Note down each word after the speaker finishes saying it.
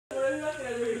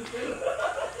Knock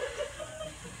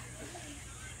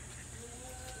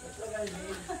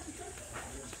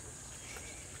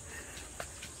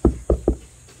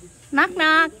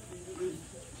knock.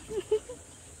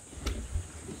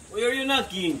 Why are you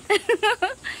knocking?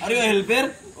 Are you a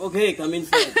helper? Okay, come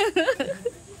inside.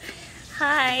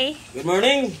 Hi. Good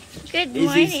morning. Good This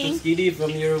morning. is Tuskidi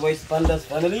from your White Pandas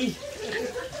family.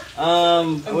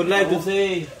 I would like to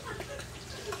say...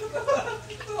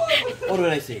 What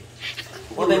would I say?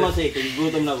 What I must say?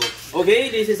 Gutom na ko.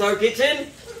 Okay, this is our kitchen.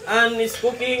 And is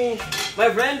cooking my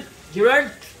friend,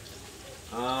 Gerard.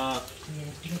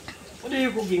 What are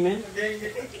you cooking, man?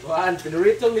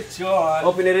 Pinaritong lechon.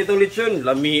 Oh, piniritong lechon.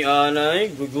 Lami na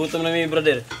eh. Gugutom na mi,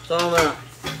 brother. Sama na.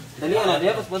 Dali na,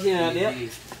 diya. Paspasin na, diya.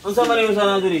 Ang sama na yung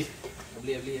sana dito.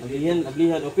 Ablihan.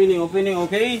 Opening,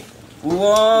 okay?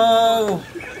 Wow!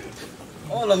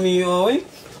 Oh, lami oy.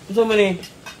 Ang sama ni?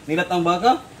 Nilat ang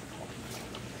baka?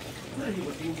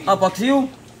 Paksiw.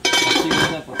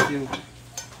 Paksiw.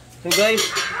 So guys,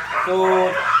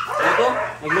 ito,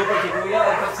 nagluto si Kuya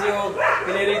at paksiw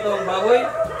piniritong baboy.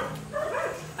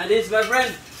 And this is my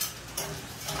friend.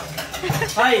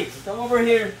 Hi, come over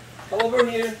here.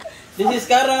 This is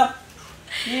Kara.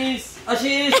 She's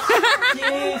washing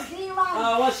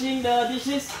the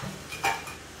dishes.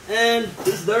 And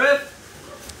this is the ref,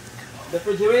 the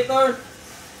refrigerator.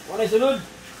 Wanna sunod?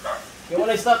 Okay,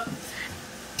 wanna stop?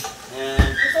 And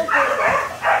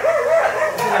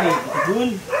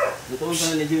June. Lutoon ka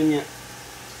na ni June niya.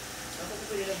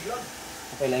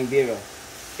 Okay lang yung beer.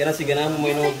 Kaya si ganahan mo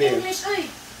yung beer.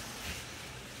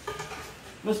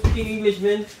 No speaking English,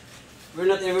 man.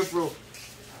 We're not ever pro.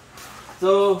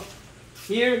 So,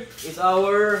 here is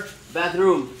our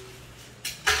bathroom.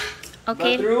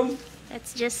 Okay. Bathroom.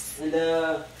 Let's just... And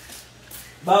the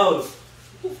bowl.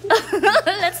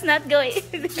 Let's not go in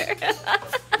there.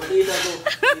 Matita ko.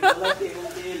 Malaki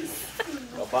kong tail.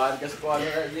 Kapahan kasi ko ano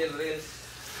reels.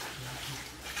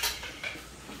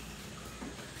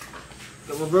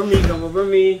 Come over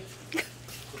me.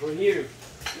 Over here.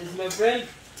 This is my friend,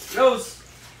 Rose.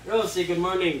 Rose, say good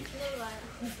morning.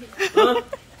 Huh?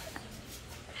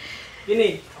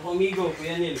 Kini, ako amigo,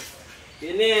 Kuya Nil.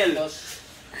 Kuya Nil.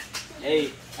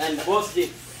 Hey, and Boss G.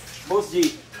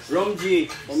 Rom G.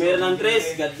 Pomeran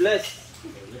Andres, God bless.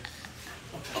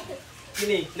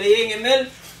 Kini, playing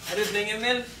ML. Are you playing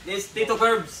ML? This Tito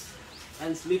Curbs.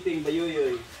 And sleeping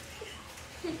Bayuyoy.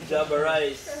 Java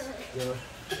Rice.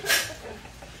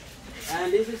 And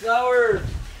this is our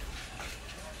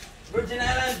Virgin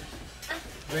Island.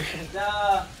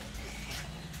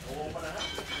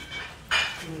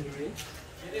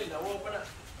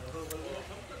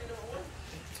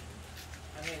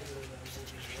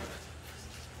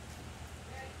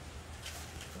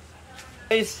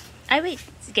 Guys, Wait.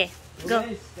 Okay, go.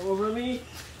 guys, come over me.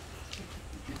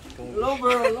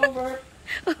 Over.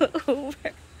 Over.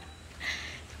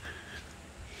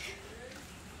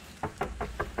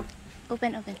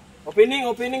 Open.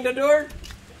 Opening the door.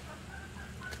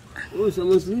 Oh,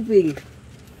 someone's sleeping.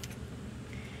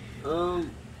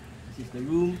 This is the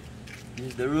room. This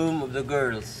is the room of the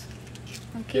girls.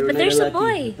 Okay, but there's a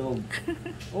boy.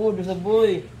 Oh, there's a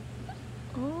boy.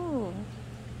 Oh.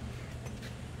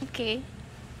 Okay.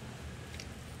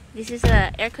 This is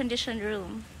a air-conditioned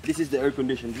room This is the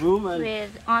air-conditioned room and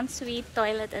with ensuite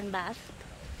toilet and bath.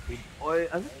 with oil,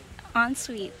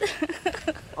 Ensuite.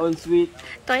 ensuite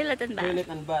Toilet and bath. toilet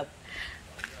and bath.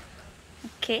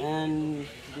 Okay. And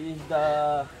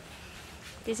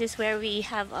This is where we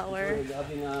have our we're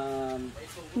having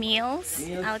meals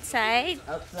Meals. outside.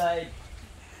 outside.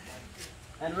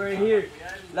 And we're here.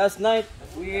 Last night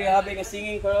we were having a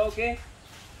singing karaoke,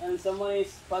 and someone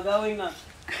is pagawing na,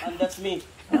 and that's me.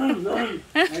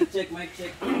 Mic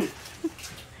check.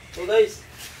 So guys,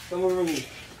 come over me.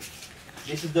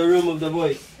 This is the room of the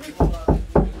boys.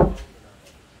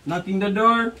 Knocking the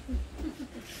door.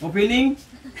 Opening.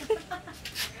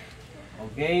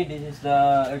 Okay, this is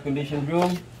the air-conditioned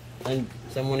room, and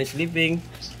someone is sleeping.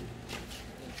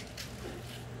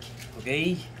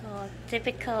 Okay. Oh,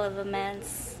 typical of a man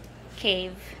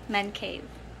cave.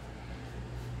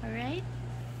 Alright.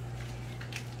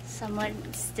 Someone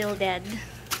still dead.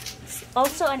 It's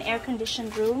also an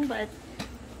air-conditioned room, but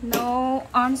no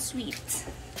ensuite.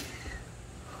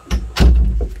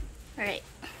 Alright.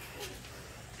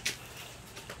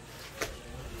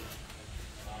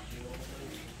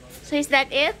 So is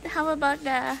that it? How about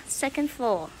the second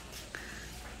floor?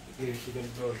 Okay, second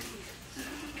floor.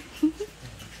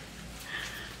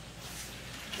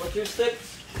 What's your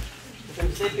steps?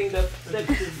 I'm stepping the steps.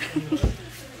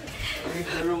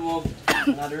 Here's the room of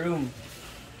another room.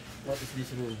 What is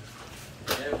this room?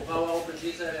 Eh, bukaw ako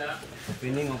prinsesa ya.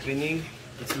 Opening.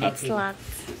 It's It's locked.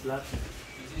 It's locked.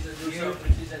 Prinsesa Suson,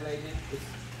 prinsesa Lady.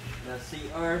 The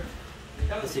CR,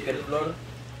 the second floor,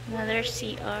 Another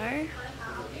CR.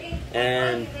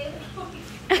 and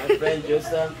my friend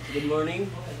Josa. Good morning.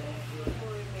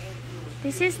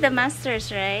 This is the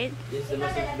master's, right? This is the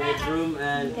master bedroom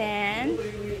and Then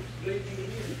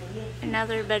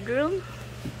another bedroom.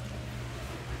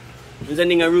 unsa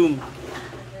ning nga room?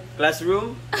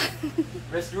 Classroom,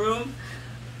 restroom.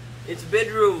 It's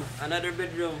bedroom, another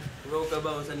bedroom. Row ka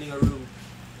ba unsa ning nga room?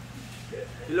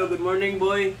 Hello, good morning,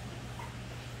 boy.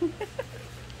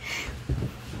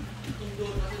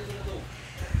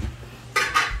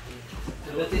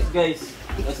 So that's it, guys.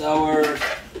 That's our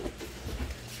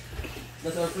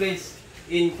place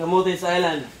in Camotes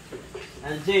Island.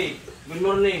 And Jay, good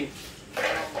morning.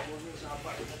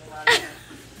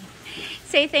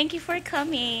 Say thank you for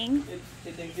coming.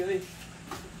 Say thank you. Say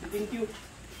thank you.